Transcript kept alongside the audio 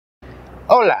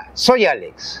Hola, soy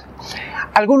Alex.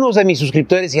 Algunos de mis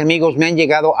suscriptores y amigos me han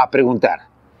llegado a preguntar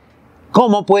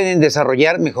 ¿cómo pueden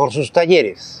desarrollar mejor sus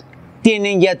talleres?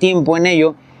 Tienen ya tiempo en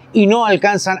ello y no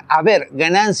alcanzan a ver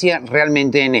ganancia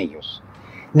realmente en ellos.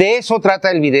 De eso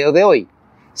trata el video de hoy.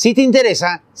 Si te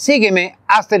interesa, sígueme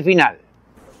hasta el final.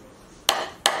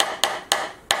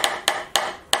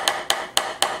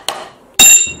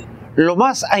 Lo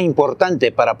más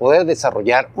importante para poder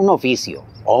desarrollar un oficio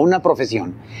o una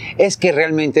profesión es que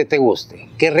realmente te guste,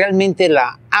 que realmente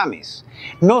la ames.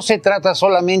 No se trata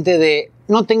solamente de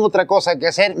no tengo otra cosa que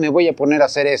hacer, me voy a poner a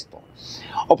hacer esto.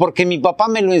 O porque mi papá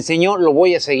me lo enseñó, lo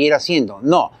voy a seguir haciendo.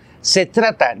 No, se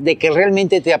trata de que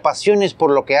realmente te apasiones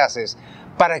por lo que haces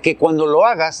para que cuando lo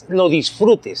hagas, lo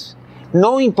disfrutes.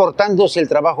 No importando si el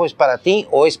trabajo es para ti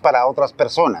o es para otras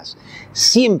personas.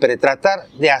 Siempre tratar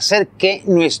de hacer que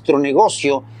nuestro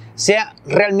negocio sea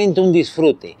realmente un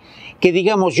disfrute. Que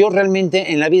digamos, yo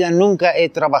realmente en la vida nunca he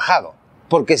trabajado,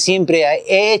 porque siempre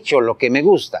he hecho lo que me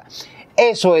gusta.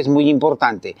 Eso es muy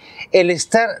importante. El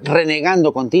estar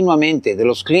renegando continuamente de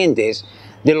los clientes,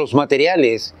 de los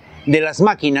materiales, de las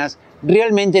máquinas,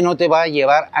 realmente no te va a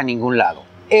llevar a ningún lado.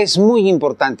 Es muy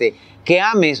importante que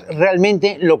ames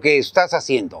realmente lo que estás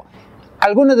haciendo.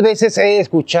 Algunas veces he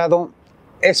escuchado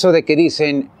eso de que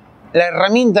dicen, la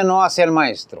herramienta no hace al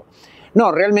maestro.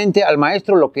 No, realmente al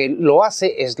maestro lo que lo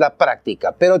hace es la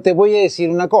práctica. Pero te voy a decir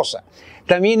una cosa.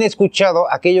 También he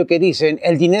escuchado aquello que dicen,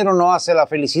 el dinero no hace la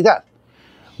felicidad.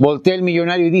 Voltea el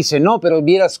millonario y dice, no, pero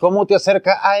vieras cómo te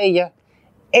acerca a ella.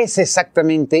 Es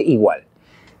exactamente igual.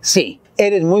 Sí,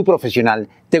 eres muy profesional,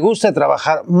 te gusta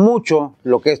trabajar mucho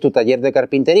lo que es tu taller de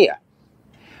carpintería,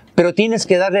 pero tienes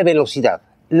que darle velocidad.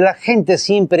 La gente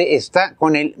siempre está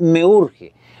con el me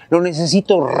urge, lo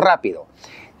necesito rápido.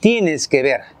 Tienes que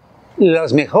ver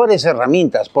las mejores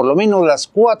herramientas, por lo menos las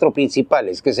 4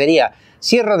 principales, que sería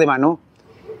sierra de mano,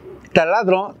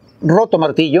 taladro, roto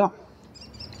martillo,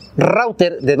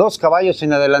 router de 2 caballos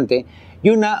en adelante y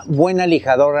una buena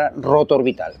lijadora roto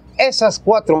orbital. Esas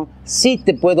 4 sí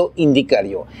te puedo indicar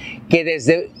yo, que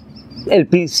desde el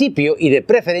principio y de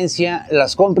preferencia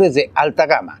las compres de alta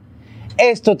gama.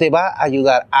 Esto te va a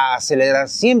ayudar a acelerar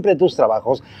siempre tus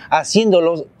trabajos,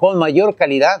 haciéndolos con mayor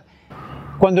calidad.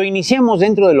 Cuando iniciamos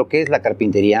dentro de lo que es la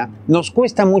carpintería, nos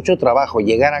cuesta mucho trabajo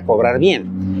llegar a cobrar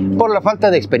bien, por la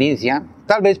falta de experiencia,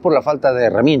 tal vez por la falta de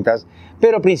herramientas,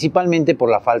 pero principalmente por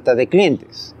la falta de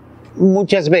clientes.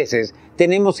 Muchas veces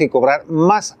tenemos que cobrar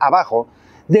más abajo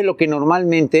de lo que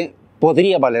normalmente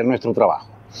podría valer nuestro trabajo.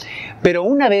 Pero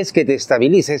una vez que te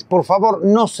estabilices, por favor,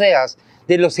 no seas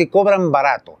de los que cobran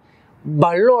barato.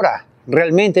 Valora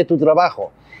realmente tu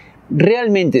trabajo.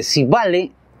 Realmente, si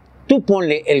vale, tú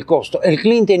ponle el costo. El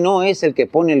cliente no es el que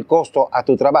pone el costo a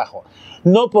tu trabajo.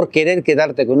 No por querer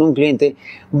quedarte con un cliente,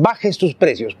 bajes tus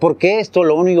precios, porque esto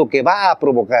lo único que va a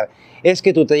provocar es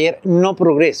que tu taller no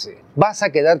progrese. Vas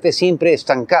a quedarte siempre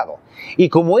estancado. Y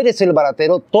como eres el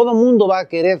baratero, todo mundo va a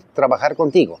querer trabajar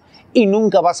contigo. Y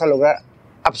nunca vas a lograr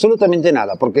absolutamente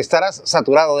nada, porque estarás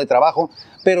saturado de trabajo,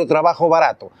 pero trabajo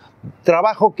barato.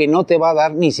 Trabajo que no te va a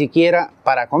dar ni siquiera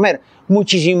para comer,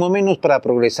 muchísimo menos para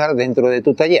progresar dentro de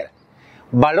tu taller.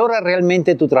 Valora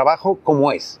realmente tu trabajo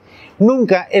como es.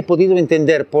 Nunca he podido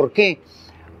entender por qué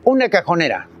una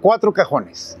cajonera, 4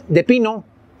 cajones de pino,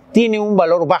 tiene un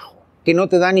valor bajo, que no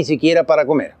te da ni siquiera para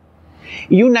comer.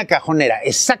 Y una cajonera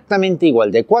exactamente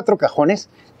igual de 4 cajones,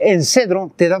 en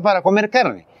cedro te da para comer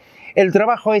carne. El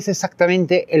trabajo es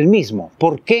exactamente el mismo.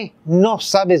 ¿Por qué no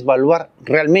sabes evaluar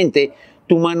realmente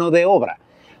tu mano de obra?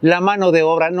 La mano de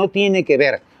obra no tiene que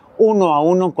ver uno a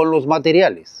uno con los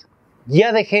materiales.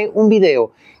 Ya dejé un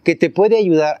video que te puede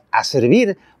ayudar a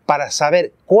servir para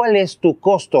saber cuál es tu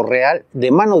costo real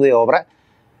de mano de obra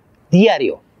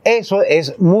diario. Eso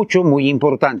es muy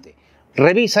importante.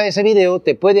 Revisa ese video,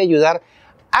 te puede ayudar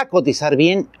a cotizar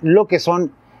bien lo que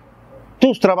son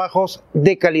tus trabajos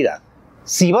de calidad.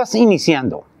 Si vas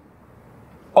iniciando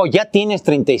o ya tienes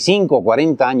 35 o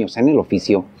 40 años en el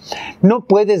oficio, no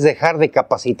puedes dejar de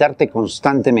capacitarte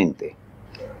constantemente.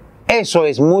 Eso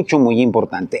es muy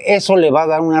importante. Eso le va a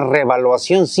dar una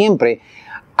revaluación siempre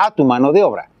a tu mano de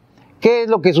obra. ¿Qué es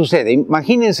lo que sucede?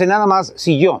 Imagínense nada más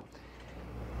si yo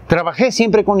trabajé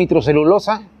siempre con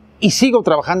nitrocelulosa y sigo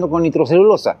trabajando con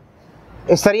nitrocelulosa.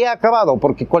 Estaría acabado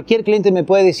porque cualquier cliente me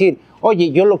puede decir,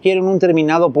 oye, yo lo quiero en un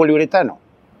terminado poliuretano.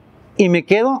 Y me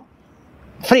quedo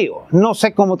frío, no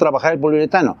sé cómo trabajar el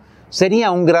poliuretano.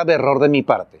 Sería un grave error de mi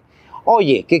parte.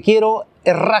 Oye, que quiero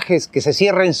herrajes que se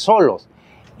cierren solos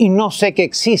y no sé que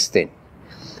existen.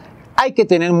 Hay que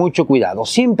tener mucho cuidado,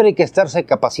 siempre hay que estarse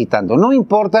capacitando. No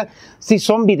importa si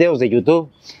son videos de YouTube,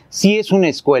 si es una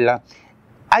escuela,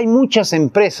 Hay muchas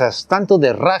empresas, tanto de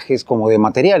herrajes como de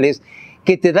materiales,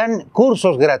 que te dan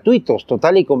cursos gratuitos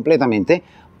total y completamente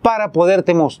para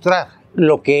poderte mostrar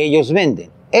lo que ellos venden.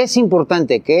 Es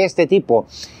importante que este tipo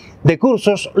de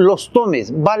cursos los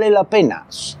tomes, vale la pena.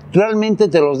 Realmente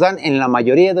te los dan en la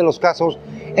mayoría de los casos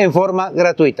en forma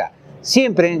gratuita.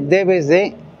 Siempre debes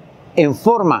de, en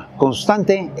forma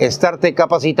constante, estarte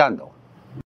capacitando.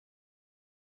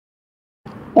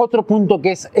 Otro punto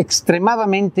que es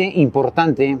extremadamente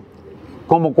importante,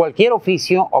 como cualquier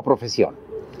oficio o profesión,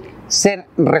 ser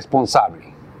responsable.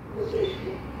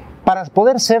 Para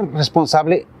poder ser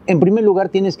responsable, en primer lugar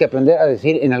tienes que aprender a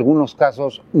decir en algunos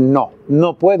casos no.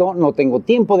 No puedo, no tengo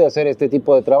tiempo de hacer este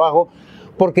tipo de trabajo,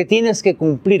 porque tienes que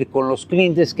cumplir con los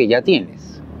clientes que ya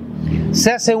tienes.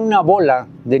 Se hace una bola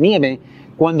de nieve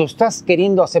cuando estás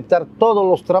queriendo aceptar todos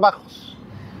los trabajos.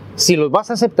 Si los vas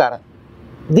a aceptar,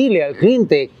 dile al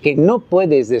cliente que no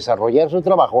puedes desarrollar su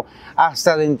trabajo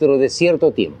hasta dentro de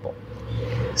cierto tiempo.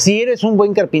 Si eres un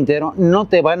buen carpintero, no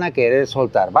te van a querer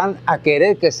soltar, van a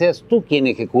querer que seas tú quien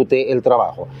ejecute el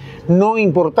trabajo, no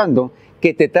importando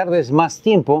que te tardes más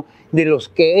tiempo de los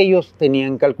que ellos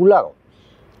tenían calculado.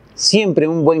 Siempre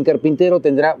un buen carpintero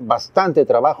tendrá bastante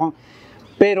trabajo,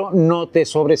 pero no te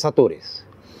sobresatures.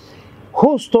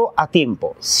 Justo a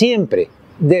tiempo, siempre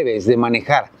debes de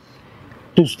manejar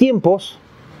tus tiempos,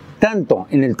 tanto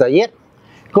en el taller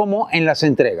como en las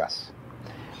entregas.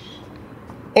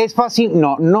 ¿Es fácil?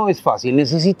 No, no es fácil.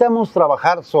 Necesitamos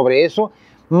trabajar sobre eso.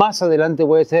 Más adelante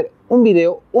voy a hacer un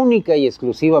video única y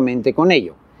exclusivamente con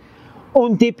ello.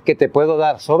 Un tip que te puedo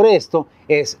dar sobre esto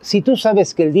es, si tú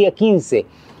sabes que el día 15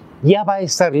 ya va a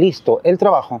estar listo el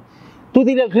trabajo, tú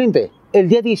dile al cliente, el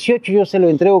día 18 yo se lo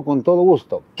entrego con todo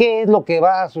gusto. ¿Qué es lo que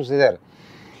va a suceder?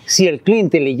 Si el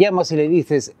cliente le llamas y le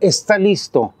dices, está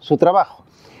listo su trabajo,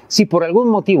 si por algún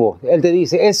motivo él te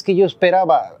dice, es que yo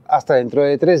esperaba hasta dentro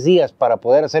de 3 días para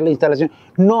poder hacer la instalación,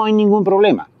 no hay ningún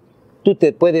problema. Tú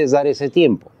te puedes dar ese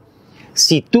tiempo.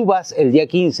 Si tú vas el día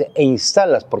 15 e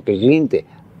instalas porque el cliente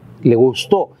le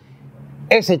gustó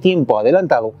ese tiempo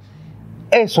adelantado,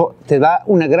 eso te da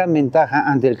una gran ventaja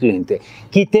ante el cliente.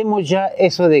 Quitemos ya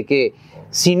eso de que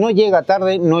si no llega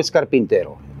tarde no es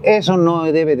carpintero. Eso no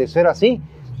debe de ser así.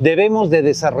 Debemos de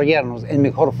desarrollarnos en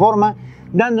mejor forma,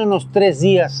 dándonos 3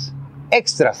 días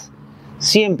extras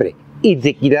siempre y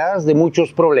te quitarás de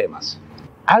muchos problemas.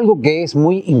 Algo que es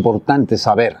muy importante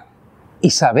saber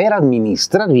y saber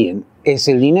administrar bien es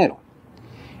el dinero.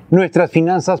 Nuestras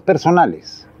finanzas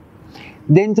personales.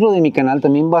 Dentro de mi canal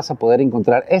también vas a poder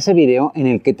encontrar ese video en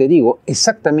el que te digo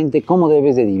exactamente cómo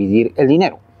debes de dividir el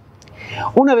dinero.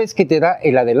 Una vez que te da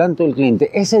el adelanto el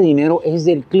cliente, ese dinero es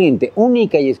del cliente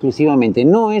única y exclusivamente,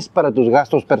 no es para tus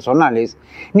gastos personales,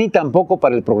 ni tampoco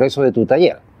para el progreso de tu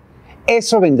taller.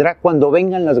 Eso vendrá cuando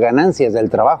vengan las ganancias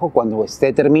del trabajo, cuando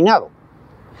esté terminado.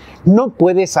 No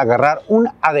puedes agarrar un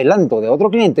adelanto de otro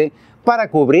cliente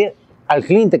para cubrir al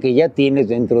cliente que ya tienes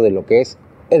dentro de lo que es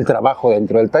el trabajo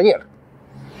dentro del taller.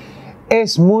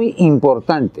 Es muy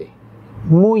importante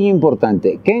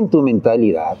que en tu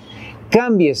mentalidad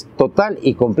cambies total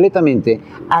y completamente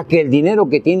a que el dinero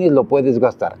que tienes lo puedes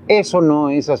gastar. Eso no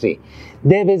es así.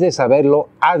 Debes de saberlo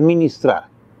administrar.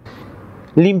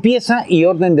 Limpieza y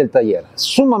orden del taller.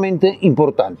 Sumamente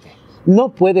importante. No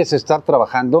puedes estar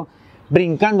trabajando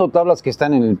brincando tablas que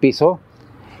están en el piso,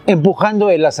 empujando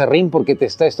el aserrín porque te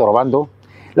está estorbando.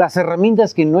 Las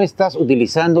herramientas que no estás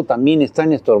utilizando también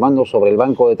están estorbando sobre el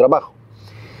banco de trabajo.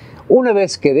 Una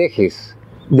vez que dejes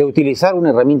de utilizar una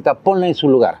herramienta, ponla en su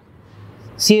lugar.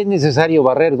 Si es necesario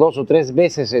barrer 2 o 3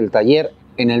 veces el taller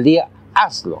en el día,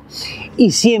 hazlo.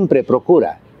 Y siempre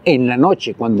procura en la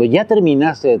noche, cuando ya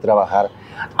terminaste de trabajar,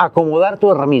 acomodar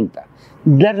tu herramienta,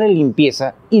 darle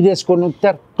limpieza y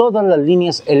desconectar todas las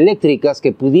líneas eléctricas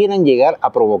que pudieran llegar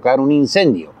a provocar un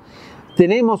incendio.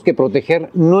 Tenemos que proteger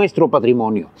nuestro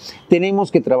patrimonio.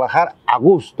 Tenemos que trabajar a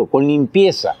gusto, con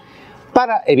limpieza,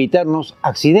 para evitarnos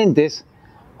accidentes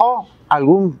o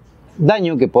algún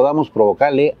daño que podamos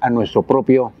provocarle a nuestro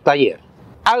propio taller.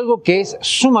 Algo que es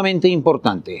sumamente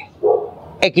importante: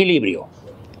 equilibrio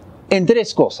en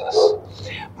 3 cosas.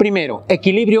 Primero,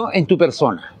 equilibrio en tu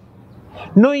persona.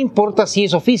 No importa si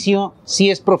es oficio, si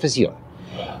es profesión.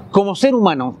 Como ser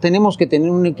humano tenemos que tener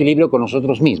un equilibrio con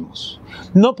nosotros mismos.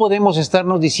 No podemos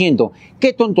estarnos diciendo,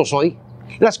 qué tonto soy,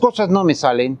 las cosas no me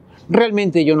salen,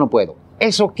 realmente yo no puedo.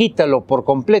 Eso quítalo por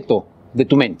completo de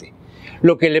tu mente.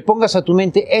 Lo que le pongas a tu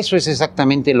mente, eso es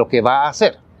exactamente lo que va a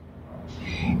hacer.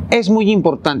 Es muy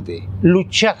importante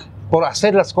luchar por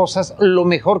hacer las cosas lo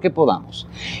mejor que podamos.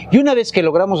 Y una vez que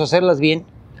logramos hacerlas bien,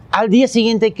 al día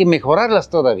siguiente hay que mejorarlas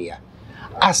todavía,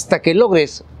 hasta que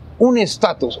logres un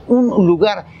estatus, un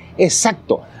lugar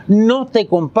Exacto. No te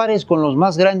compares con los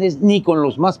más grandes ni con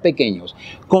los más pequeños.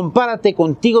 Compárate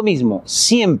contigo mismo,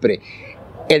 siempre.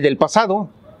 El del pasado,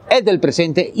 el del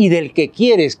presente y del que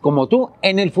quieres como tú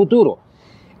en el futuro.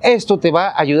 Esto te va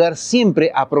a ayudar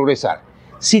siempre a progresar.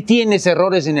 Si tienes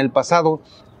errores en el pasado,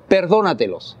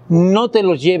 perdónatelos. No te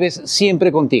los lleves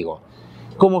siempre contigo.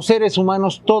 Como seres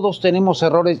humanos todos tenemos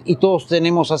errores y todos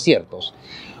tenemos aciertos.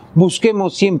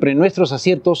 Busquemos siempre nuestros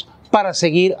aciertos para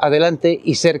seguir adelante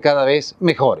y ser cada vez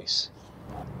mejores.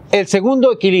 El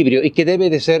segundo equilibrio, y que debe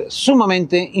de ser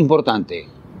sumamente importante,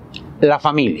 la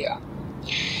familia.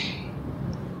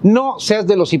 No seas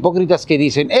de los hipócritas que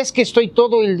dicen, es que estoy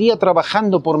todo el día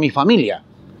trabajando por mi familia,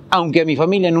 aunque a mi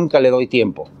familia nunca le doy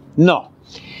tiempo. No.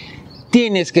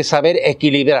 Tienes que saber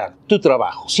equilibrar tu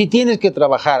trabajo. Si tienes que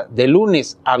trabajar de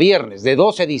lunes a viernes, de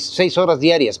 12 a 16 horas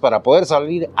diarias para poder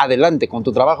salir adelante con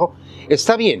tu trabajo,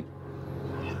 está bien.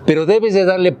 Pero debes de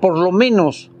darle por lo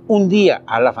menos un día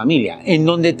a la familia, en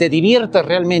donde te diviertas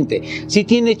realmente. Si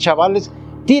tienes chavales,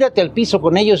 tírate al piso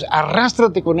con ellos,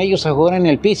 arrástrate con ellos a jugar en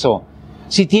el piso.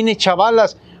 Si tienes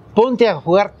chavalas, ponte a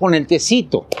jugar con el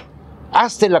tecito.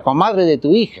 Hazte la comadre de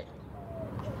tu hija.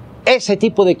 Ese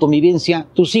tipo de convivencia,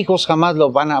 tus hijos jamás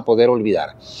lo van a poder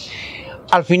olvidar.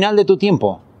 Al final de tu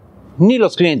tiempo, ni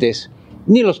los clientes,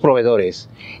 ni los proveedores,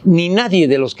 ni nadie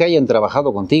de los que hayan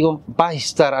trabajado contigo va a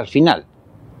estar al final.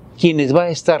 Quienes va a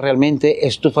estar realmente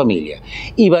es tu familia.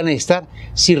 Y van a estar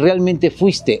si realmente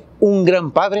fuiste un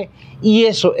gran padre, y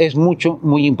eso es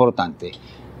muy importante.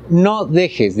 No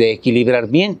dejes de equilibrar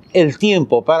bien el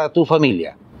tiempo para tu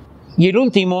familia. Y el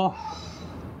último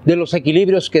de los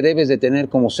equilibrios que debes de tener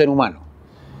como ser humano.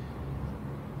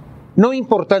 No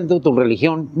importando tu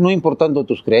religión, no importando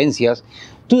tus creencias,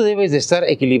 tú debes de estar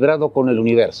equilibrado con el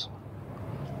universo.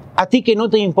 A ti que no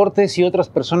te importe si otras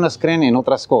personas creen en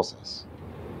otras cosas.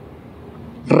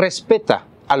 Respeta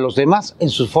a los demás en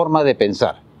su forma de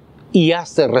pensar y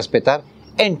hazte respetar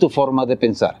en tu forma de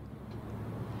pensar.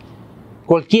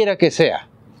 Cualquiera que sea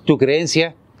tu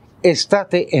creencia,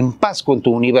 estate en paz con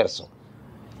tu universo.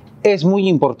 Es muy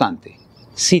importante.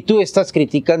 Si tú estás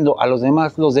criticando a los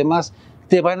demás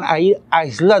te van a ir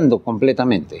aislando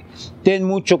completamente. Ten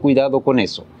mucho cuidado con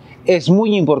eso. Es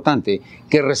muy importante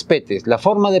que respetes la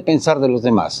forma de pensar de los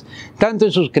demás, tanto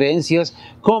en sus creencias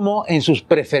como en sus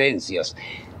preferencias.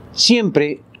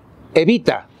 Siempre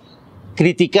evita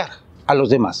criticar a los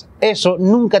demás. Eso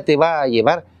nunca te va a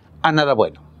llevar a nada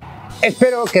bueno.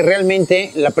 Espero que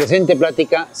realmente la presente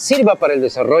plática sirva para el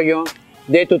desarrollo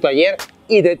de tu taller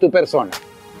y de tu persona.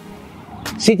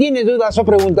 Si tienes dudas o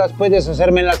preguntas, puedes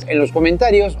hacérmelas en los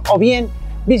comentarios o bien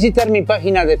visitar mi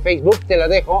página de Facebook, te la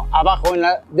dejo abajo en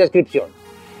la descripción.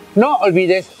 No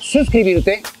olvides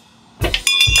suscribirte,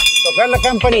 tocar la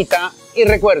campanita y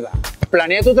recuerda,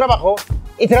 planea tu trabajo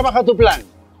y trabaja tu plan.